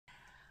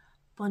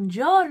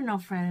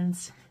Buongiorno,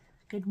 friends.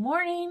 Good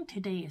morning.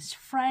 Today is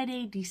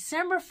Friday,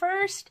 December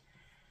 1st,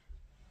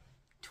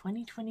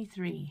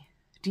 2023.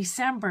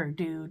 December,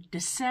 dude.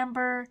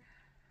 December.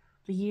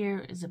 The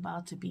year is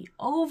about to be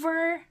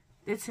over.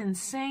 It's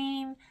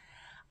insane.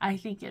 I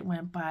think it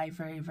went by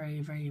very, very,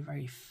 very,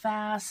 very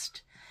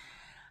fast.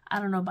 I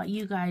don't know about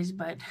you guys,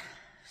 but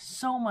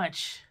so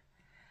much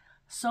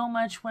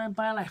went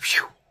by like,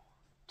 phew,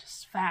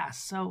 just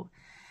fast. So,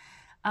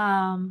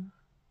 welcome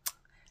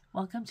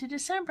to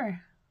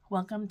December.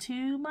 Welcome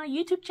to my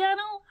YouTube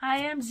channel. I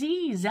am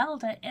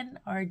Zelda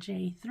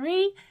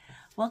NRJ3.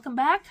 Welcome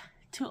back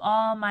to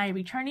all my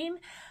returning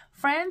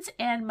friends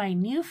and my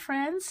new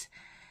friends.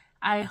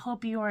 I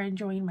hope you are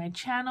enjoying my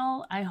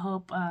channel. I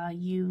hope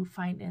you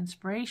find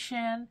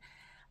inspiration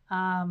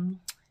in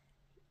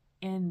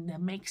the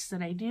makes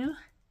that I do,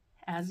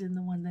 as in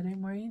the one that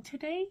I'm wearing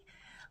today.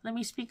 Let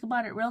me speak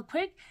about it real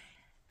quick.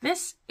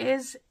 This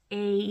is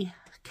a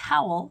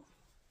cowl.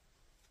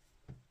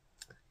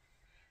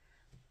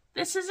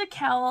 This is a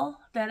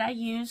cowl that I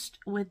used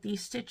with the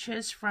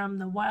stitches from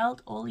the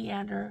Wild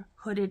Oleander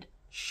Hooded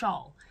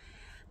Shawl.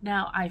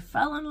 Now, I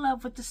fell in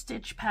love with the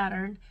stitch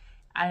pattern.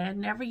 I had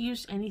never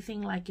used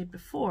anything like it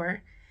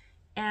before,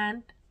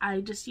 and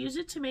I just use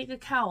it to make a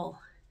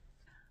cowl.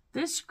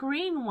 This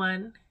green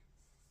one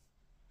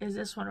is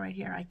this one right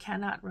here. I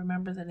cannot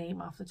remember the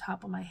name off the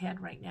top of my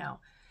head right now,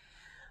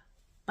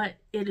 but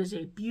it is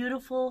a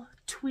beautiful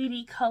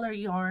tweedy color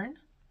yarn.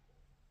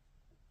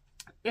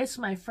 It's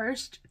my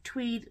first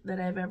tweed that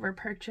I've ever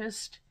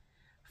purchased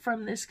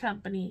from this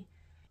company.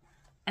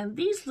 And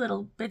these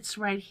little bits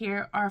right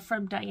here are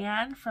from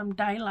Diane from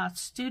DyeLots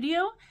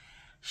Studio.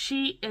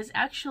 She is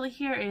actually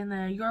here in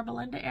the Yorba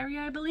Linda area,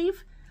 I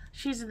believe.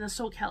 She's in the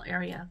SoCal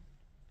area.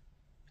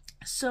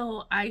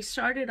 So I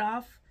started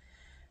off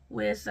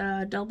with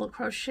double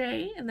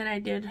crochet, and then I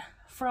did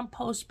front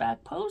post,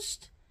 back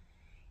post.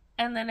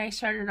 And then I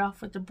started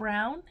off with the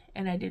brown,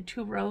 and I did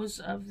 2 rows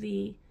of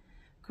the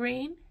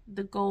green,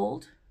 the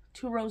gold,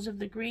 2 rows of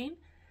the green,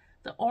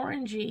 the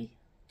orangey,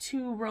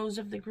 2 rows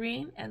of the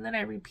green, and then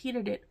I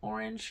repeated it,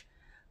 orange,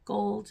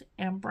 gold,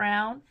 and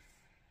brown,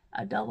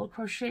 a double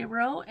crochet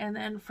row, and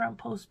then front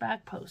post,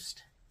 back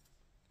post.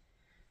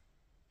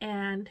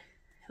 And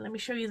let me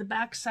show you the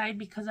back side,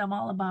 because I'm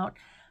all about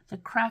the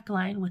crack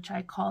line, which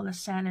I call the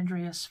San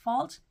Andreas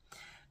fault.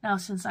 Now,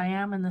 since I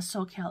am in the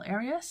SoCal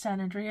area,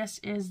 San Andreas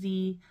is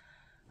the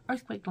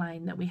earthquake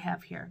line that we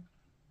have here.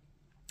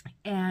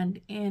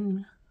 And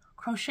in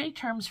crochet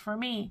terms, for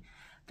me,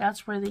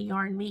 that's where the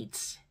yarn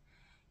meets,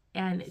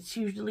 and it's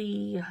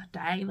usually a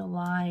diagonal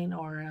line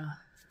or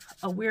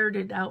a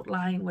weirded out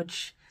line,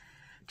 which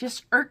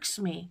just irks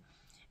me.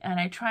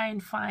 And I try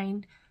and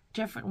find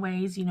different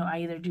ways. You know, I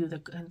either do the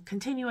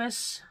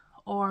continuous,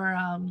 or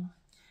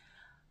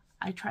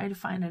I try to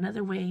find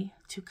another way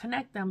to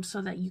connect them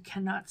so that you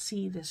cannot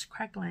see this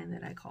crack line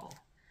that I call.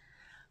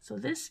 So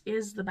this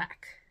is the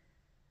back,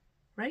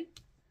 right?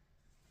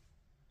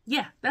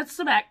 Yeah, that's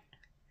the back.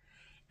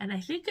 And I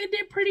think I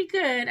did pretty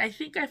good. I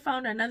think I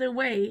found another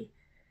way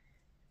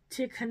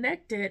to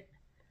connect it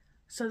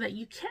so that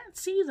you can't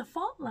see the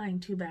fault line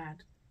too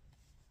bad.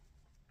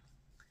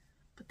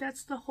 But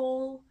that's the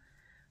whole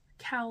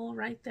cowl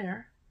right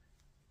there.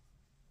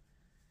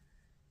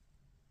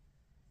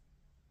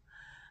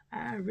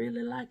 I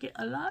really like it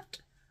a lot.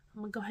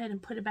 I'm going to go ahead and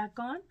put it back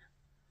on.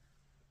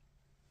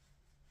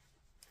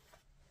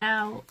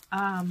 Now,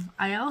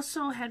 I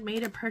also had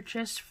made a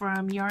purchase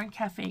from Yarn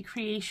Cafe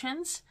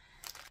Creations,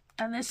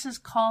 and this is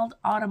called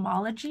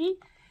Autumnology.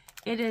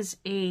 It is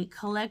a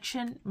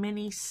collection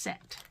mini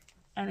set,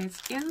 and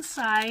it's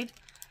inside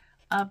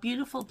a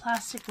beautiful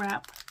plastic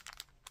wrap.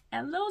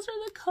 And those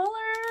are the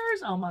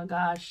colors. Oh my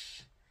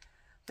gosh,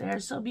 they're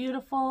so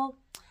beautiful.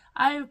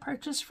 I have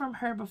purchased from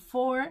her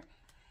before.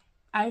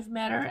 I've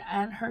met her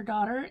and her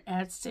daughter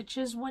at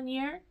Stitches one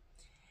year,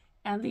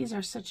 and these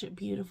are such a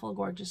beautiful,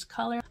 gorgeous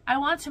color. I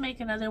want to make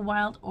another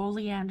Wild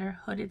Oleander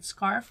hooded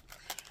scarf,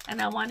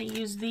 and I want to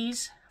use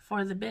these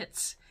for the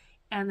bits,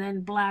 and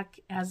then black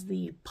as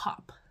the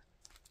pop.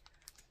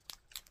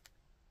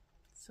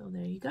 So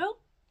there you go.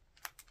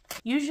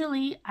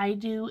 Usually I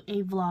do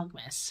a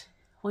Vlogmas,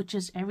 which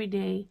is every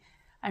day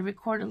I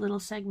record a little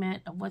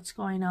segment of what's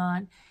going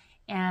on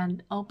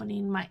and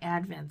opening my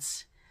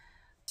Advents.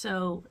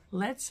 So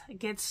let's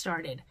get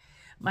started.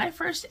 My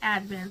first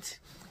Advent,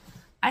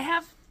 I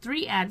have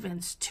 3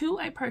 Advents. 2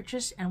 I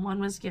purchased and 1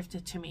 was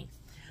gifted to me.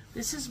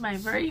 This is my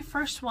very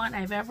first one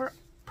I've ever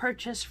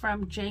purchased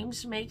from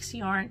James Makes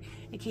Yarn.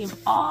 It came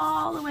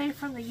all the way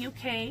from the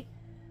UK.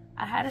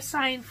 I had a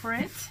sign for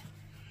it,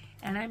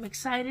 and I'm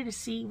excited to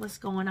see what's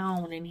going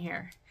on in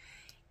here.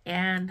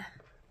 And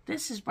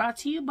this is brought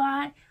to you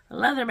by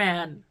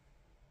Leatherman,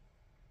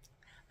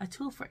 a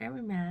tool for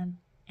every man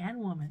and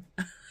woman.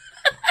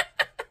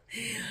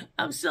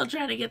 I'm still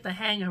trying to get the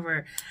hang of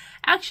her.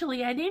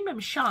 Actually, I named him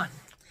Sean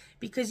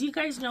because you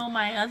guys know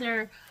my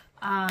other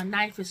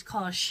knife is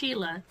called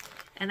Sheila,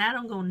 and I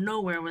don't go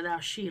nowhere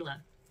without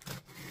Sheila.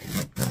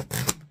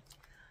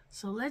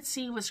 So let's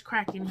see what's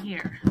cracking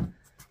here.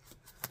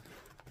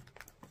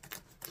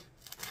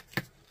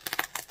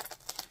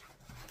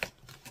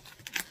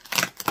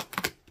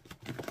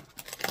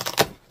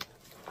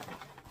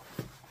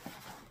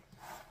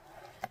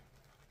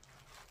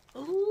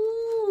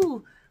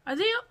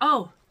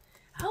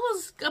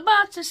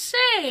 about to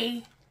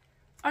say,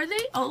 are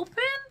they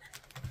open?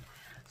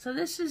 So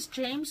this is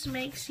James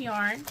Makes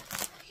Yarn.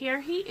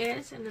 Here he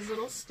is in his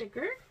little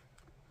sticker.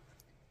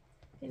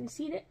 Can you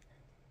see it?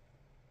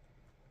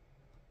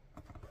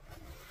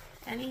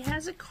 And he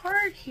has a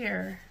card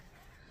here.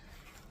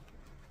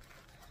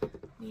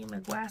 Need my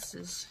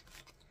glasses.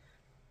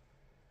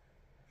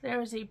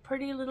 There's a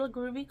pretty little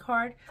groovy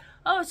card.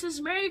 Oh, it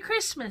says Merry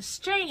Christmas,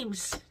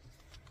 James.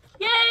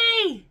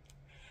 Yay!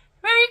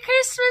 Merry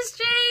Christmas,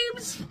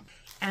 James!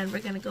 And we're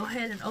going to go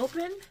ahead and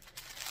open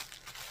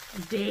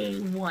day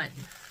 1.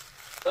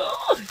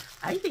 Oh,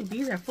 I think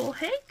these are full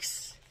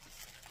hanks.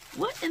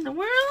 What in the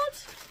world?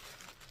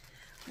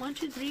 1,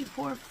 2, 3,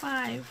 4,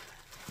 5.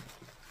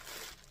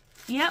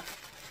 Yep.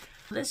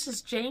 This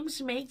is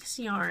James Makes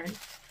Yarn.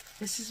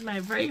 This is my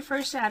very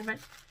first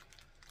advent.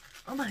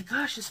 Oh my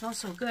gosh, it smells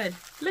so good.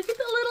 Look at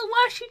the little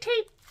washi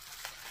tape.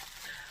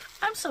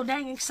 I'm so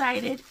dang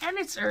excited, and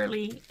it's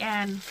early,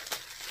 and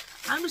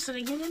I'm just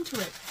going to get into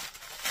it.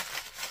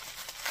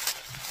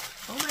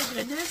 Oh my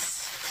goodness.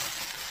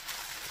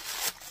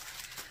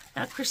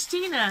 Now,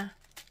 Christina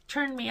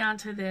turned me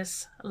onto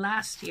this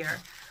last year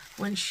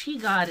when she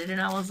got it,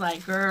 and I was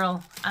like,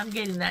 girl, I'm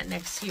getting that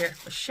next year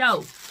for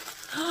sure.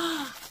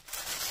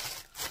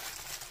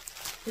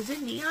 Is it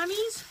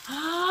neonies?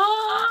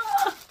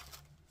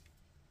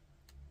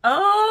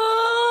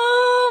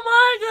 Oh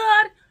my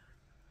god.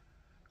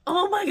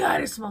 Oh my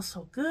god, it smells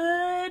so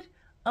good.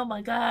 Oh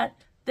my god.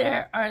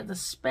 There are the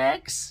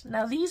specs.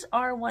 Now these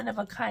are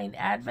one-of-a-kind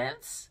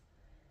advents.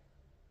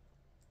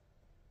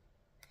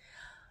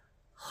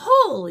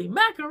 Holy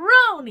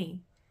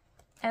macaroni.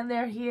 And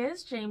there he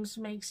is, James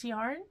Makes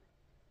Yarn.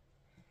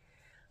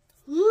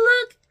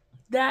 Look,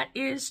 that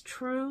is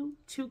true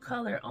to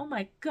color. Oh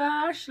my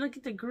gosh, look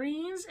at the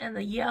greens and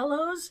the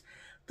yellows.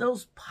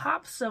 Those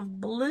pops of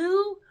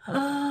blue.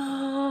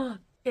 Oh,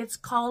 it's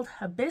called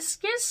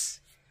Hibiscus,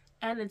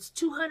 and it's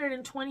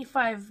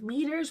 225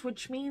 meters,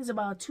 which means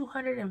about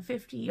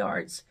 250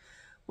 yards,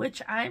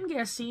 which I'm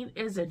guessing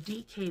is a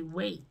DK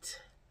weight.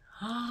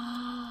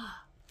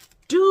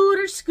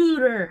 Duder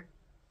scooter.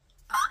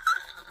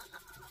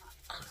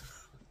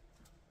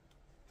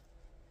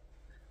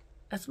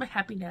 That's my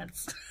happy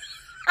dance.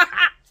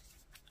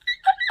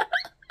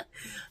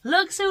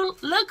 Look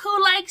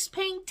who likes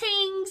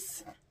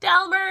paintings,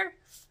 Delmer.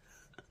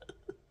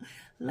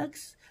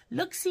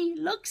 Looksy.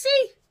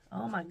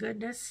 Oh my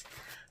goodness.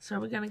 So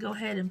we're going to go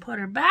ahead and put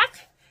her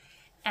back.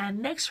 And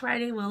next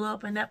Friday we'll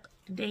open up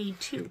day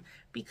 2.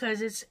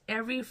 Because it's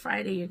every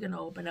Friday you're going to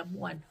open up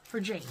one for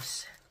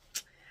James.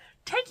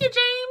 Thank you,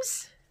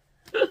 James.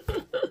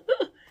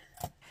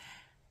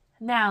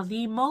 Now,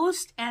 the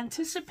most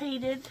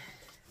anticipated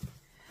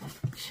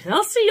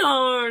Chelsea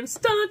yarns.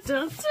 Dun,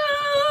 dun, dun.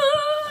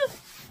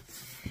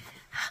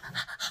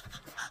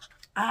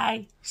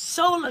 I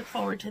so look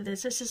forward to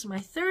this. This is my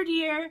 3rd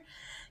year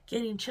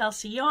getting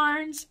Chelsea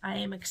yarns. I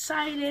am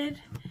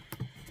excited.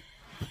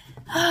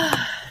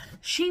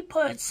 She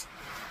puts,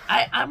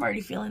 I'm already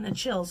feeling the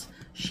chills.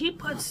 She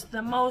puts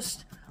the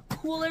most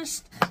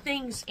coolest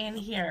things in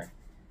here.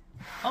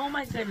 Oh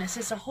my goodness,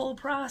 it's a whole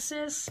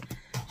process.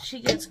 She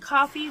gets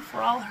coffee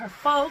for all her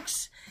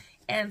folks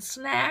and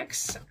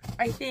snacks.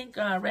 I think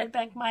Red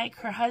Bank Mike,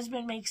 her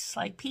husband, makes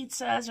like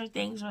pizzas or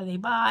things where they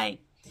buy.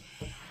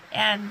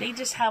 And they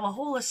just have a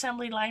whole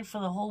assembly line for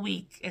the whole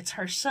week. It's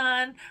her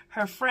son,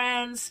 her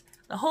friends,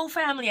 the whole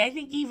family. I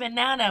think even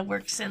Nana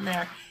works in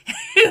there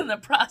in the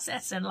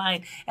processing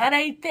line. And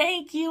I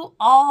thank you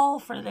all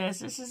for this.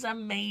 This is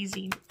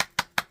amazing.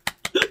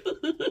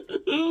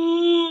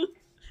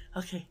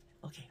 Okay.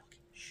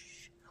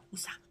 Shh.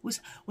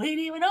 Woosah. We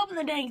didn't even open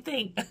the dang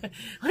thing.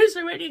 We're just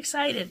already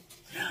excited.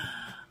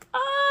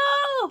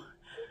 Oh,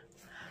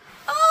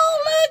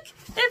 look.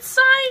 It's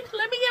signed.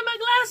 Let me get my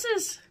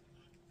glasses.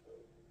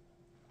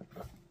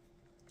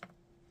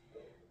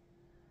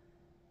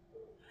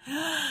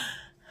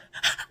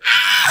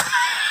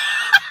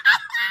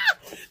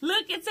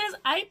 Look, it says,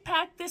 I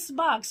packed this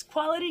box.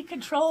 Quality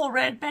control,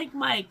 Red Bank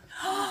Mike.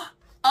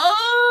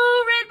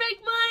 Oh, Red Bank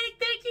Mike,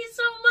 thank you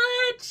so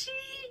much.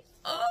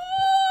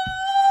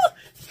 Oh.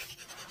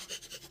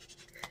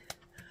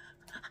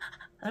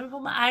 Let me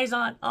put my eyes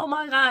on. Oh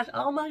my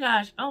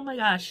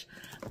gosh.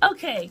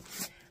 Okay,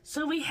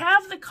 so we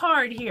have the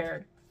card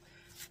here.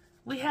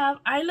 We have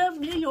I Love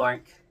New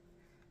York,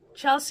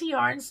 Chelsea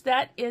Yarns.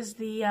 That is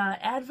the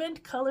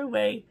Advent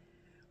colorway.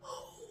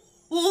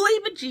 Holy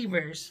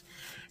bejeebers.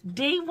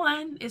 Day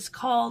 1 is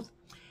called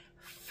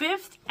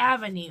 5th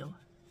Avenue.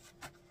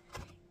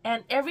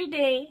 And every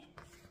day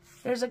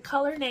there's a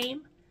color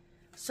name.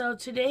 So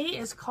today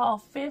is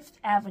called 5th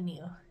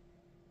Avenue.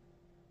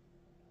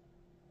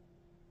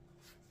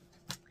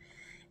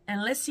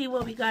 And let's see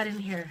what we got in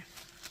here.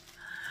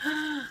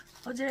 Oh,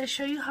 did I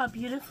show you how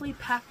beautifully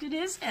packed it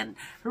is? And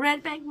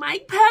Red Bank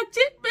Mike packed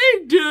it.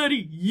 Big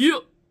Daddy.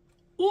 Yep.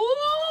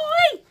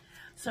 Ooh.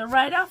 So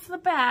right off the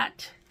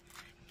bat.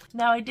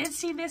 Now, I did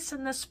see this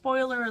in the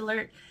spoiler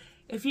alert.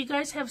 If you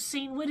guys have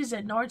seen, what is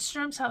it,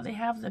 Nordstrom's, how they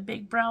have the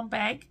big brown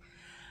bag.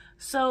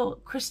 So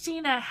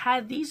Christina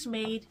had these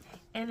made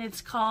and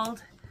it's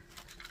called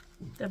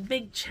the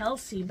Big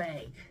Chelsea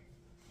Bag.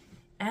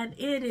 And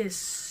it is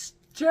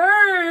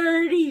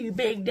sturdy,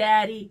 Big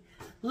Daddy.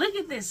 Look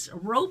at this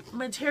rope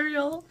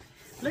material.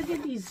 Look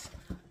at these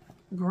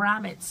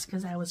grommets,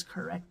 because I was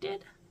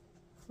corrected.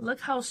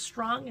 Look how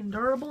strong and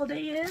durable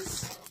they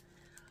is.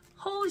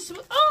 Holy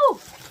smoke. Oh,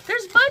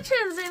 there's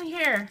buttons in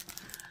here.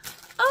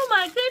 Oh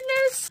my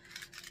goodness.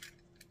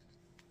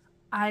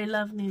 I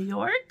love New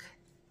York.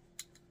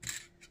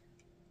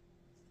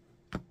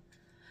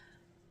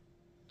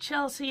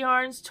 Chelsea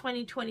Yarns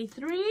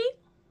 2023.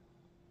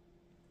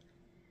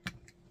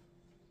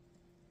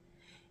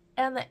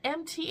 And the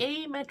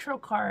MTA Metro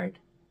card.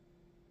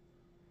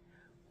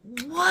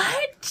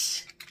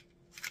 What?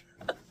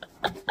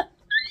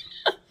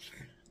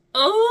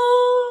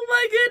 Oh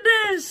my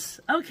goodness.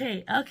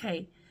 Okay.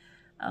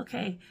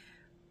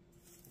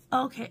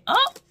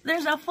 Oh,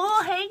 there's a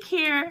full hank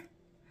here.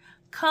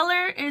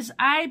 Color is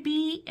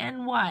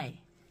IBNY.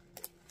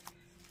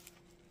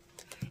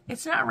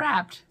 It's not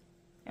wrapped.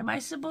 Am I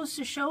supposed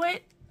to show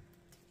it?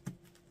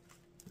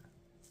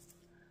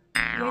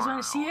 You guys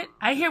want to see it?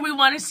 I hear we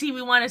want to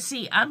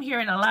see. I'm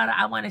hearing a lot of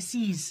I want to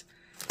sees.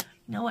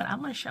 You know what? I'm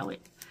going to show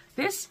it.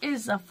 This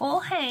is a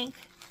full hank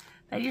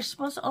that you're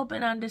supposed to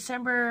open on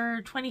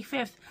December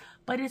 25th,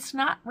 but it's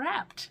not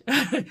wrapped.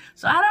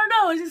 So I don't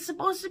know. Is it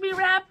supposed to be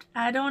wrapped?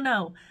 I don't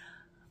know.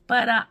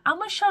 But I'm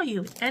going to show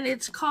you. And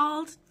it's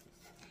called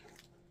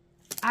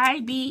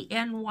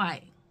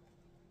IBNY.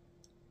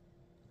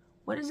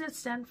 What does that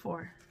stand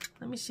for?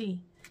 Let me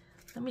see.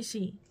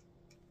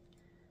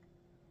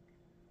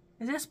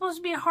 Is that supposed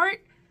to be a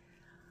heart?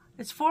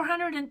 It's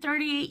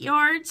 438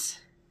 yards.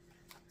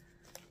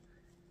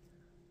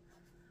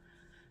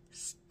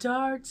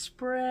 Start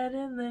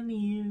spreading the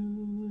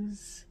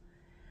news.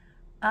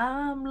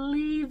 I'm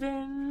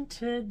leaving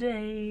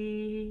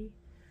today.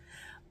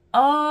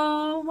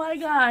 Oh my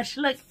gosh.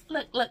 Look.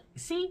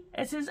 See?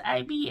 It says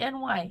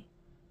IBNY.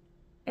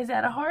 Is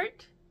that a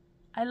heart?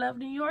 I love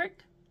New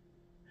York.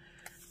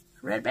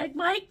 Redback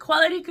Mike,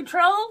 quality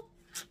control.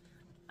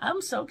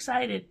 I'm so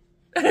excited.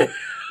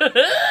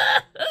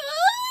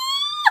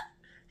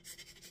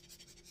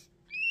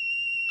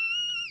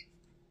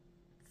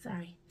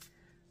 Sorry.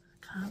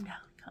 Calm down.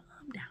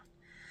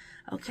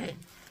 Okay.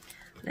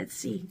 Let's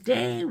see.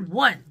 Day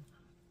one.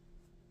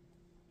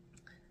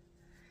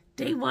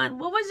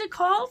 What was it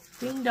called?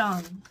 Ding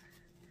Dong.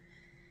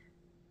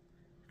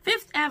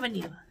 5th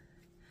Avenue.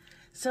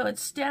 So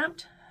it's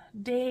stamped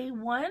day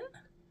 1.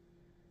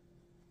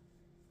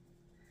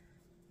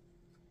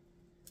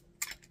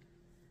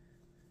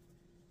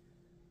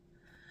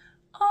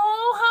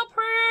 Oh, how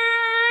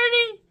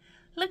pretty!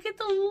 Look at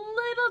the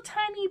little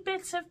tiny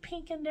bits of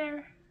pink in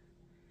there.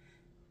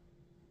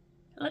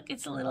 Look,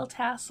 it's a little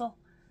tassel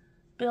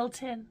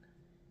built in.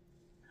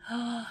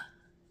 Oh,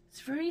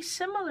 it's very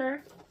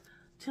similar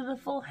to the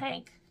full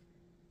hank.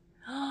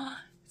 Oh,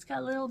 it's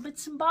got little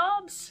bits and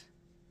bobs.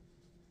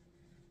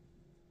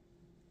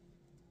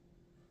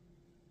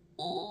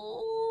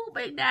 Oh,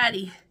 Big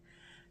Daddy.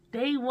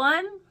 Day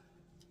 1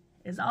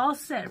 is all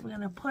set. We're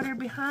going to put her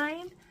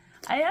behind.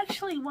 I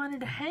actually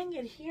wanted to hang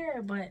it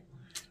here, but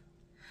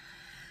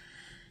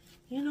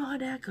you know how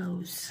that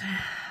goes.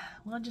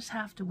 We'll just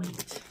have to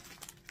wait.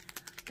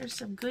 There's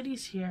some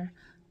goodies here.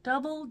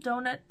 Double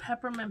donut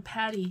peppermint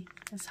patty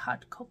is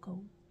hot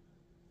cocoa.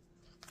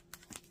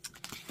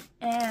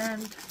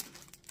 And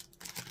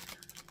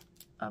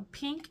a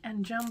pink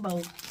and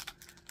jumbo.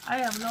 I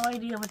have no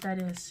idea what that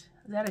is.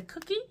 Is that a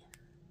cookie?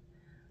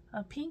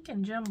 A pink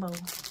and jumbo.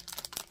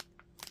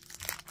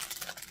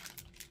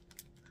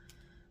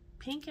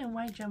 Pink and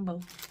white jumbo.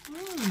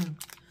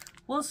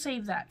 We'll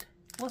save that.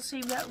 We'll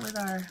save that with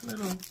our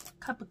little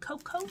cup of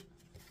cocoa.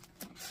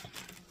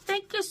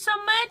 Thank you so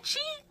much.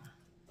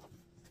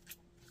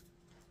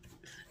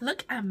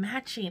 Look, I'm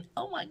matching.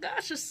 Oh my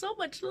gosh, there's so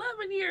much love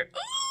in here.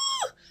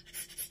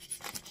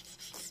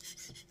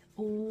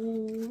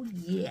 Ooh. Oh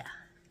yeah.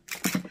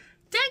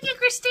 Thank you,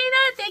 Christina.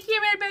 Thank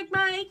you, Redback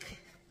Mike.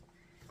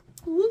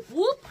 Whoop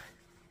whoop.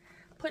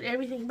 Put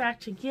everything back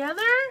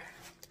together.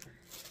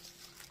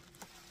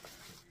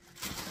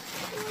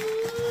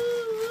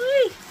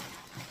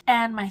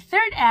 And my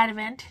third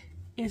advent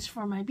is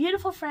for my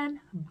beautiful friend,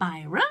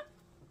 Mayra.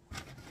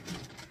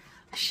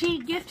 She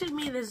gifted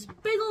me this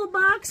big old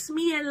box,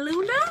 me and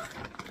Luna.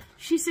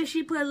 She said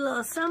she put a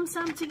little sum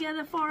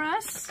together for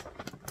us.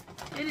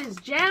 It is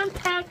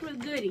jam-packed with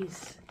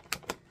goodies.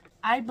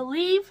 I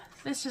believe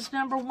this is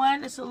number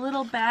 1. It's a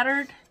little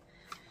battered.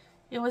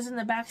 It was in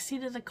the back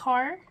seat of the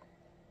car.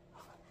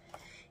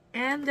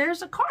 And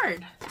there's a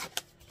card.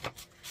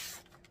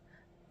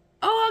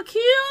 Oh, how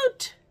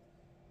cute!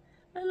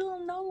 A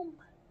little gnome.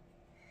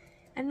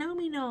 A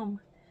gnomey gnome.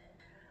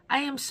 I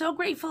am so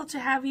grateful to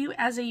have you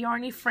as a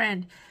yarny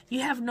friend. You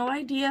have no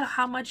idea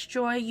how much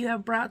joy you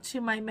have brought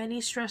to my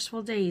many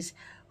stressful days.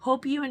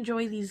 Hope you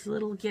enjoy these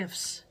little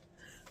gifts.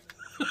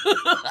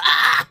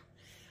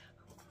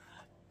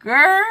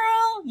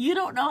 Girl, you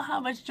don't know how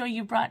much joy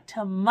you brought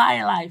to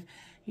my life.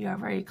 You are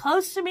very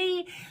close to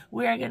me.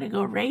 We are going to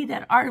go raid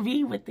that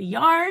RV with the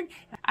yarn.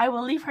 I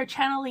will leave her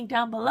channel link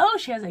down below.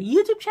 She has a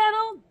YouTube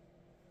channel.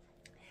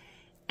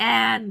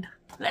 And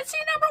let's see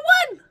number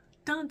 1.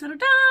 Dun, dun, dun,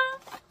 dun.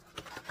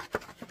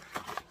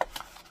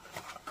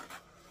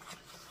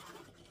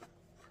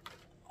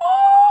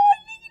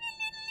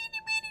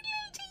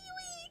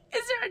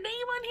 Is there a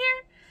name on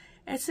here?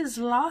 It says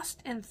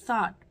Lost in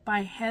Thought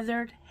by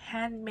Heathered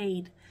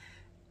Handmade.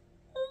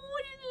 Oh,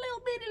 it's a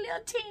little bitty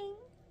little ting.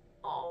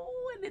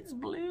 Oh, and it's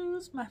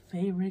blue's my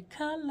favorite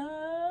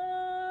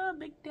color,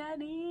 Big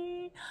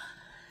Daddy.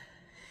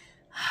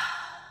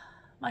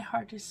 My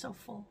heart is so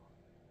full.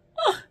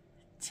 Oh,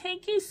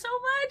 thank you so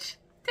much.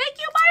 Thank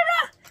you,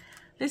 Mayra.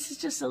 This is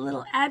just a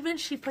little advent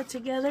she put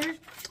together.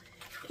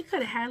 It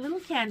could have had little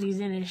candies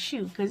in his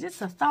shoe because it's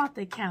the thought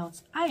that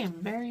counts. I am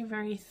very,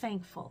 very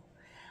thankful.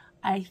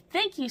 I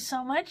thank you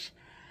so much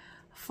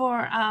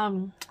for,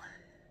 I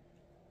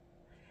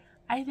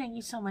thank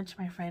you so much,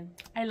 my friend.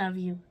 I love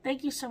you.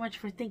 Thank you so much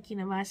for thinking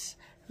of us,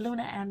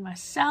 Luna and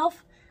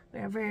myself.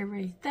 We are very,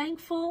 very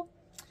thankful.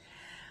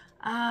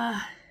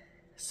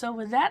 So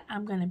with that,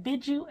 I'm going to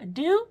bid you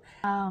adieu.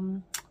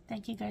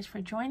 Thank you guys for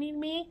joining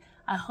me.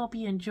 I hope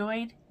you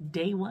enjoyed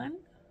day 1.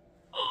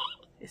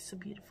 It's so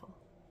beautiful.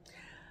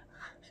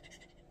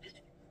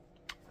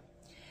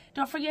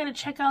 Don't forget to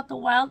check out the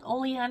Wild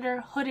Oleander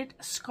hooded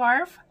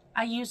scarf.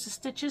 I used the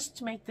stitches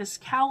to make this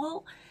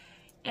cowl,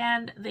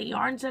 and the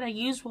yarns that I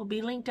used will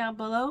be linked down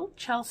below.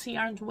 Chelsea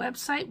Yarn's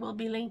website will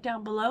be linked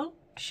down below.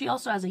 She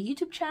also has a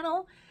YouTube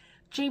channel,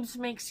 James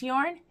Makes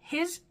Yarn.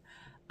 His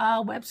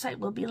website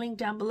will be linked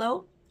down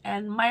below,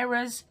 and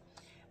Mayra's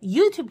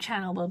YouTube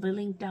channel will be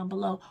linked down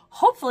below.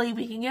 Hopefully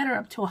we can get her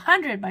up to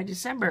 100 by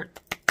December.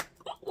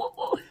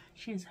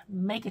 She's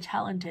mega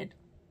talented.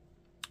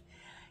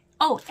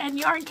 Oh, and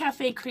Yarn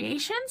Cafe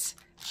Creations,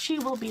 she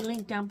will be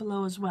linked down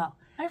below as well.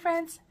 Hi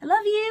friends, I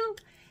love you.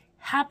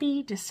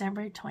 Happy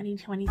December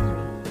 2023.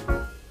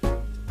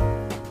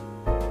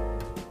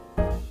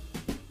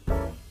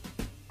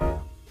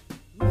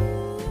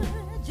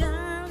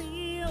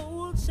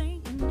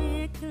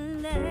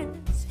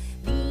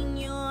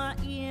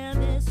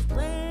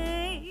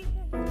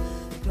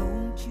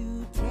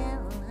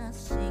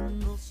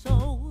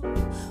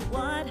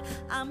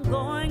 I'm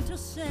going to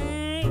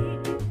say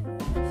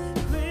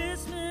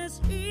Christmas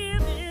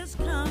Eve is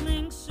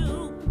coming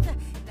soon.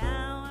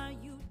 Now are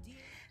you dear?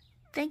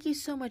 Thank you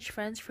so much,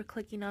 friends, for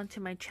clicking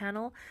onto my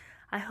channel.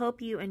 I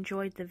hope you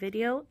enjoyed the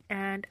video,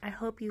 and I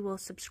hope you will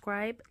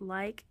subscribe,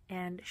 like,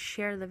 and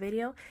share the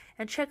video,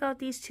 and check out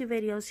these 2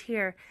 videos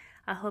here.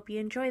 I hope you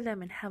enjoy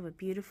them and have a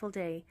beautiful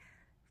day.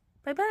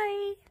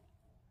 Bye-bye!